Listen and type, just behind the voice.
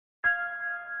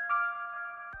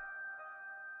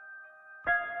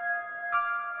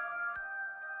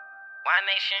One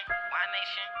nation, one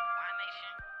nation, one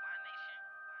nation, one nation,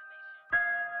 one nation.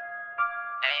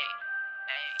 Hey,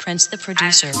 hey. Prince the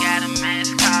producer. I just got a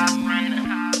missed call from the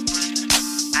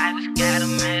I just got a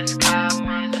missed call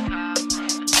from the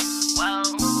Whoa,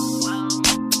 whoa,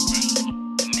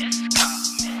 hey.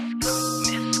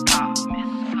 Missed call,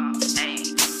 hey.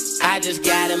 I just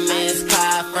got a missed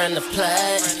call from the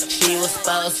plug. She was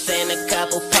supposed to send a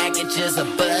couple packages of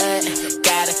bud.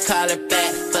 Gotta call her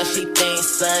back, but she thinks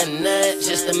son nut.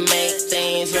 Just to make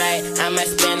things right, I might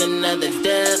spend another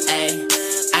dub, ayy.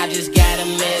 I just got a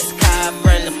missed call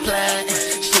from the plug.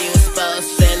 She was supposed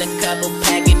to send a couple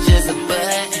packages of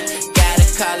bud. Gotta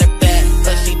call her back,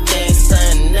 but she thinks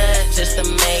son nut. Just to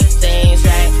make things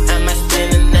right, I might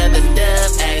spend another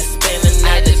dub, ayy. Spend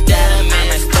another dub, I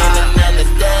might spend another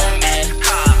dub, ayy.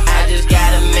 I just got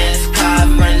a missed call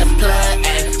from the plug,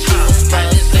 ayy. She was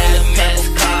supposed to send a couple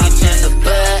packages of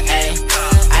bud, ayy.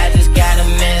 I just got a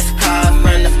missed call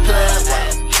from the plug.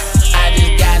 I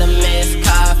just got a missed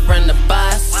call from the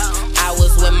boss. I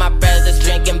was with my brothers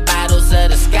drinking bottles of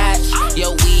the scotch.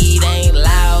 Your weed ain't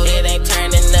loud, it ain't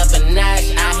turning up a notch.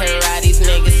 I hear all these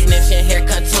niggas snitching, here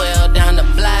come 12 down the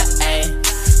block, ayy.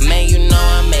 Man, you know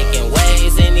I'm making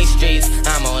waves in these streets.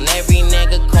 I'm on every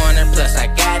nigga corner, plus I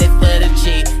got it for the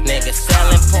cheap. Niggas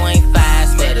selling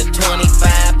 .5s for the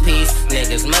 25 piece.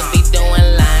 Niggas must be doing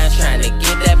lines, trying to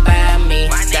get that by me.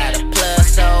 Got a plug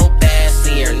so bad,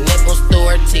 see her nipples through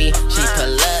her teeth. She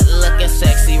pull up looking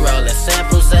sexy, rolling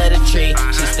samples of the tree.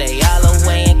 She stay all the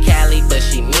way in Cali, but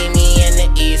she meet me in the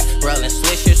east. Rolling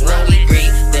swishers when we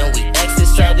greet, then we exit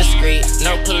so discreet.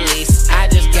 No police, I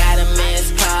just got a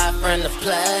missed call from the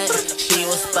plug. She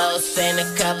was supposed to send a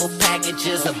couple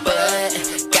packages of bud.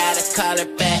 Gotta call her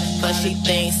back, but she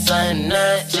thinks son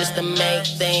nut. Just to make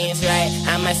things right,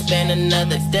 I might spend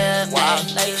another dub,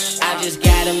 ayy. I just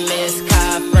got a missed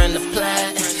call from the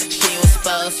plug. She was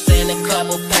supposed to send a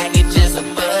couple packages of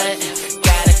bud.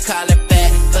 Gotta call her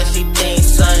back, but she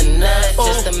thinks son nut.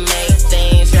 Just to make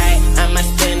things right, I might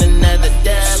spend another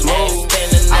dub, ayy.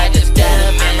 Spend another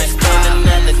dub, I might spend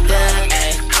another dub,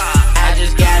 ayy. I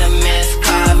just got a missed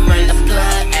call from the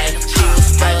plug, ayy. She was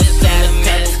supposed to send a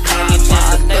couple packages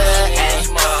of bud, ayy.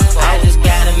 I just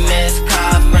got a missed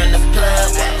call from the plug,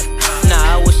 ayy.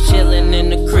 Nah, I was chillin' in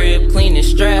the crib, cleaning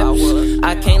straps.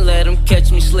 I can't let them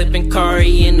catch me slipping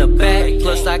Kari in the back.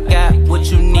 Plus I got what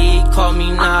you need, call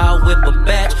me now, I'll whip a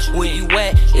batch. Where you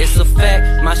at? It's a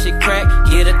fact. My shit crack,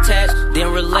 get attached,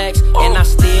 then relax. And I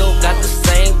still got the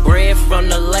same bread from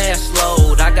the last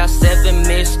load. I got 7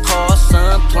 missed calls,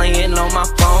 son, playing on my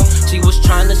phone. She was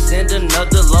trying to send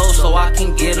another load so I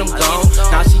can get them gone.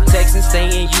 Now she texting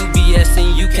saying UBS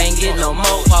and you can't get no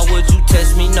more. Why would you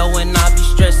test me knowing I be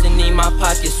stressing, need my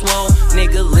pocket swole?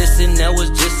 Nigga listen, that was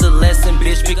just a lesson,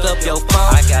 bitch, pick up your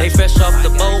phone. They fresh off the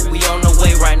boat, we on the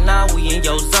way right now, we in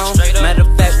your zone. Matter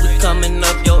of fact, we coming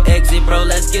up your exit, bro,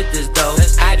 let's get this dough.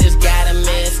 I just got a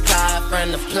missed call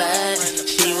from the plug.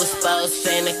 She was supposed to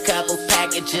send a couple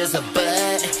packages of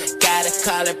bud. Gotta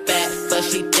call her back, but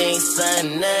she thinks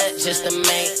son nut. Just to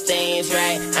make things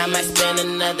right, I might spend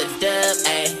another dub,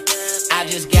 ayy. I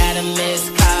just got a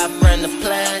missed call from the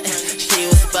plug. She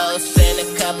was supposed to send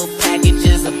a couple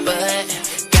packages of bud.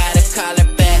 Gotta call her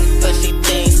back, but she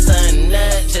thinks son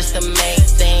nut. Just to make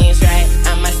things right,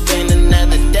 I might spend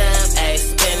another dub, ayy.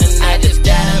 Spend another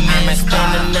dub, I might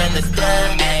spend another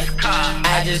dub, ayy.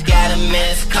 I just got a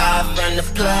missed call from the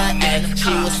plug, ayy. She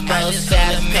was supposed to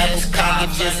send a couple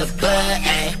packages of bud,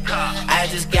 ayy. I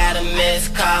just got a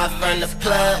missed call from the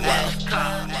plug,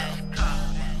 ayy.